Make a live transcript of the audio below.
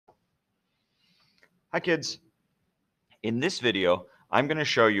Hi kids. In this video, I'm going to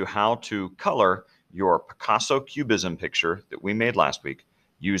show you how to color your Picasso Cubism picture that we made last week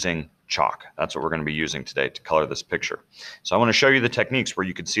using chalk. That's what we're going to be using today to color this picture. So I want to show you the techniques where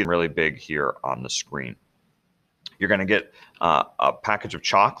you can see them really big here on the screen. You're going to get a package of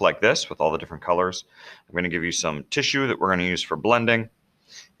chalk like this with all the different colors. I'm going to give you some tissue that we're going to use for blending,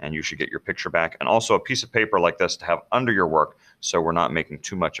 and you should get your picture back, and also a piece of paper like this to have under your work so we're not making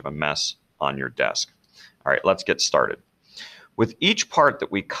too much of a mess on your desk. All right, let's get started. With each part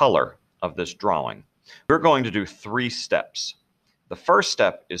that we color of this drawing, we're going to do 3 steps. The first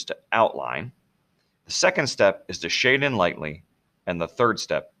step is to outline, the second step is to shade in lightly, and the third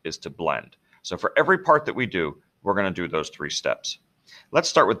step is to blend. So for every part that we do, we're going to do those 3 steps. Let's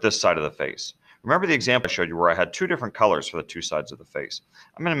start with this side of the face. Remember the example I showed you where I had 2 different colors for the 2 sides of the face.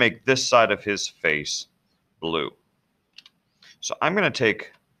 I'm going to make this side of his face blue. So I'm going to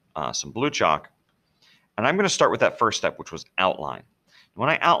take some blue chalk, and I'm going to start with that first step, which was outline. When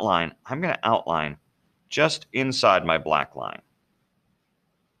I outline, I'm going to outline just inside my black line.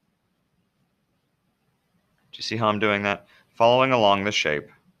 Do you see how I'm doing that? Following along the shape,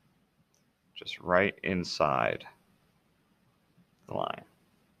 just right inside the line.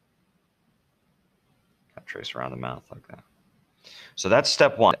 Kind of trace around the mouth like that. So that's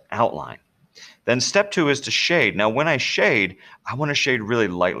step 1, outline. Then step 2 is to shade. Now when I shade, I want to shade really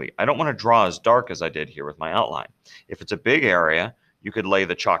lightly. I don't want to draw as dark as I did here with my outline. If it's a big area, you could lay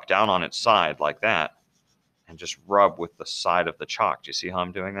the chalk down on its side like that and just rub with the side of the chalk. Do you see how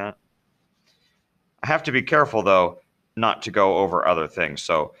I'm doing that? I have to be careful though not to go over other things.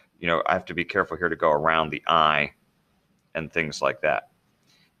 So, I have to be careful here to go around the eye and things like that.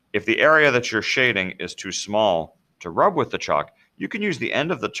 If the area that you're shading is too small to rub with the chalk, you can use the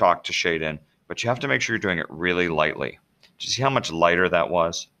end of the chalk to shade in, but you have to make sure you're doing it really lightly. Do you see how much lighter that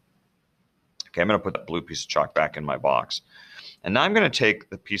was? Okay, I'm going to put that blue piece of chalk back in my box. And now I'm going to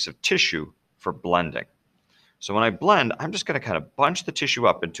take the piece of tissue for blending. So when I blend, I'm just going to kind of bunch the tissue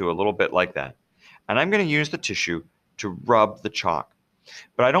up into a little bit like that. And I'm going to use the tissue to rub the chalk.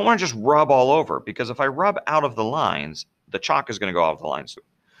 But I don't want to just rub all over, because if I rub out of the lines, the chalk is going to go out of the lines.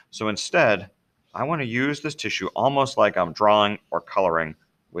 So instead, I want to use this tissue almost like I'm drawing or coloring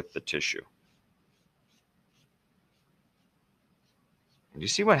with the tissue. And you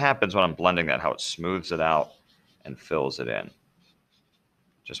see what happens when I'm blending that, how it smooths it out and fills it in.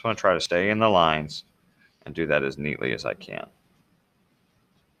 Just want to try to stay in the lines and do that as neatly as I can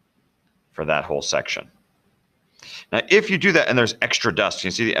for that whole section. Now, if you do that and there's extra dust, can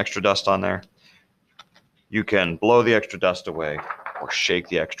you see the extra dust on there? You can blow the extra dust away or shake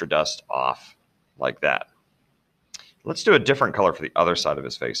the extra dust off like that. Let's do a different color for the other side of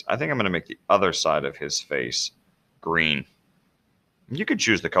his face. I think I'm going to make the other side of his face green. You can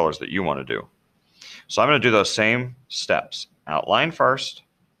choose the colors that you want to do. So I'm going to do those same steps. Outline first.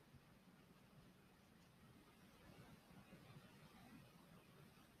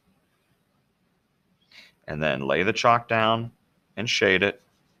 And then lay the chalk down and shade it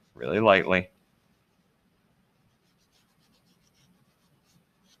really lightly.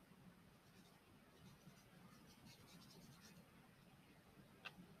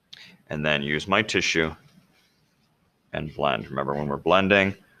 And then use my tissue and blend. Remember, when we're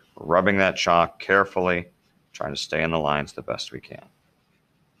blending, we're rubbing that chalk carefully, trying to stay in the lines the best we can.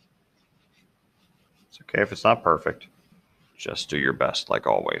 It's okay if it's not perfect. Just do your best, like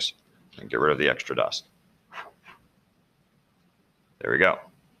always, and get rid of the extra dust. There we go.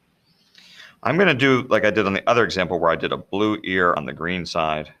 I'm going to do like I did on the other example where I did a blue ear on the green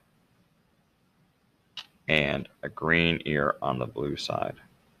side and a green ear on the blue side.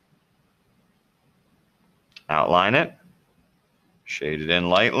 Outline it, shade it in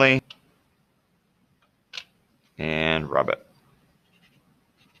lightly, and rub it.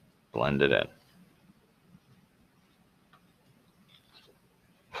 Blend it in.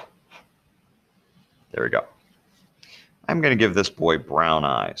 There we go. I'm going to give this boy brown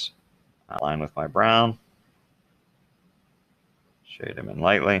eyes. Outline with my brown. Shade him in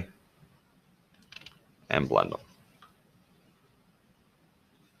lightly. And blend them.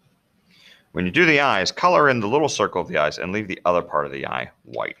 When you do the eyes, color in the little circle of the eyes and leave the other part of the eye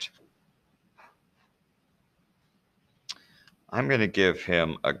white. I'm going to give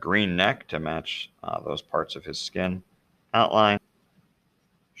him a green neck to match those parts of his skin. Outline.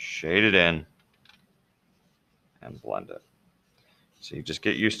 Shade it in. And blend it. So you just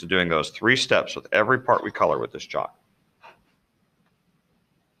get used to doing those 3 steps with every part we color with this chalk.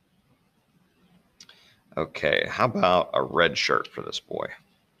 Okay, how about a red shirt for this boy?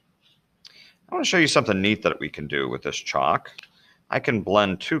 I want to show you something neat that we can do with this chalk. I can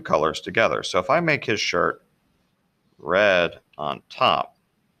blend two colors together. So if I make his shirt red on top,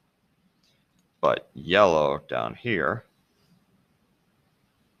 but yellow down here,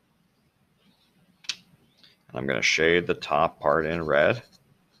 and I'm going to shade the top part in red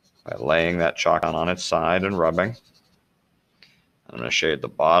by laying that chalk on its side and rubbing. I'm going to shade the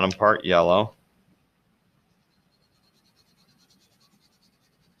bottom part yellow.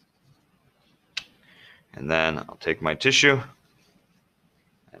 And then I'll take my tissue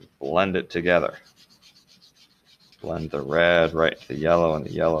and blend it together. Blend the red right into the yellow and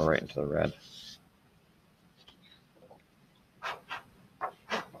the yellow right into the red.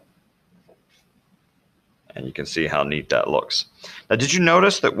 And you can see how neat that looks. Now, did you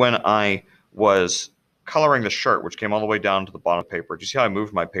notice that when I was coloring the shirt, which came all the way down to the bottom of the paper, do you see how I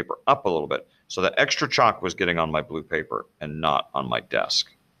moved my paper up a little bit? So that extra chalk was getting on my blue paper and not on my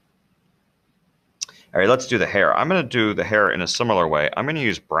desk. All right, let's do the hair. I'm going to do the hair in a similar way. I'm going to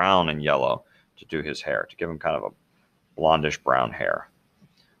use brown and yellow to do his hair, to give him kind of a blondish brown hair.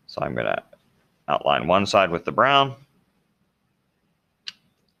 So I'm going to outline one side with the brown.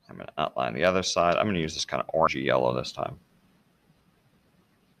 I'm going to outline the other side. I'm going to use this kind of orangey yellow this time.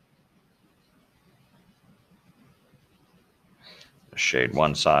 Shade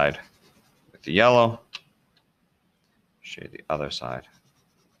one side with the yellow. Shade the other side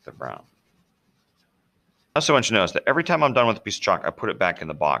with the brown. I also want you to notice that every time I'm done with a piece of chalk, I put it back in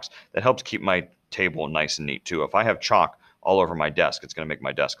the box. That helps keep my table nice and neat too. If I have chalk all over my desk, it's going to make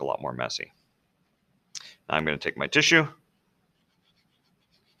my desk a lot more messy. Now I'm going to take my tissue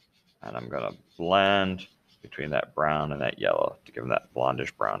and I'm going to blend between that brown and that yellow to give him that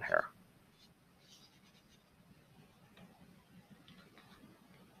blondish brown hair.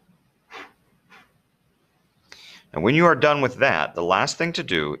 And when you are done with that, the last thing to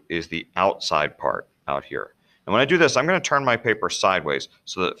do is the outside part out here. And when I do this, I'm going to turn my paper sideways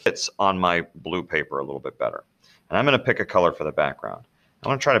so that it fits on my blue paper a little bit better. And I'm going to pick a color for the background. I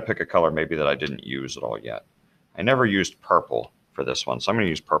want to try to pick a color maybe that I didn't use at all yet. I never used purple for this one, so I'm going to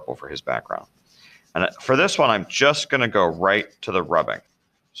use purple for his background. And for this one, I'm just going to go right to the rubbing.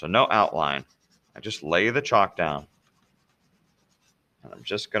 So no outline. I just lay the chalk down. And I'm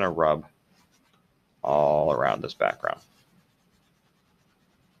just going to rub all around this background.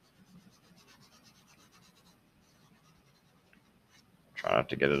 Try not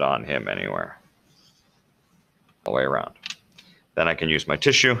to get it on him anywhere. All the way around. Then I can use my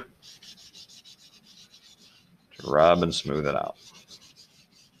tissue to rub and smooth it out.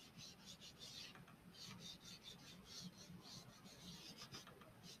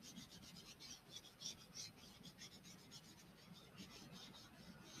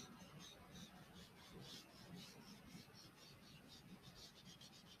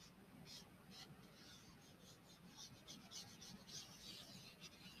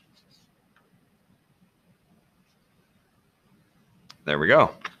 There we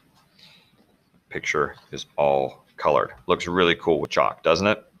go. Picture is all colored. Looks really cool with chalk, doesn't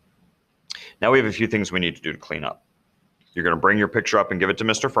it? Now we have a few things we need to do to clean up. You're going to bring your picture up and give it to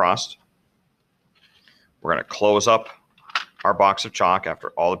Mr. Frost. We're going to close up our box of chalk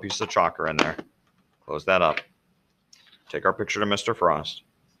after all the pieces of chalk are in there. Close that up. Take our picture to Mr. Frost.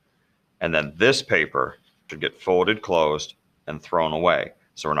 And then this paper should get folded, closed, and thrown away.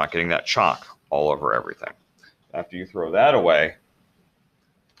 So we're not getting that chalk all over everything. After you throw that away,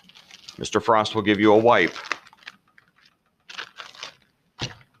 Mr. Frost will give you a wipe.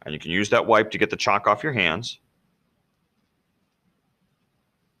 And you can use that wipe to get the chalk off your hands.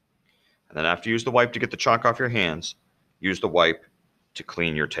 And then after you use the wipe to get the chalk off your hands, use the wipe to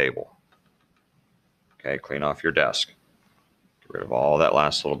clean your table. Okay, clean off your desk. Get rid of all that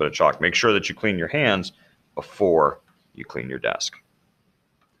last little bit of chalk. Make sure that you clean your hands before you clean your desk.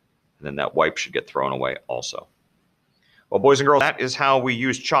 And then that wipe should get thrown away also. Well, boys and girls, that is how we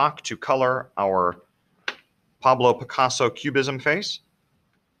use chalk to color our Pablo Picasso Cubism face.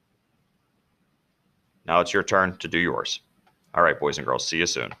 Now it's your turn to do yours. All right, boys and girls, see you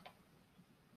soon.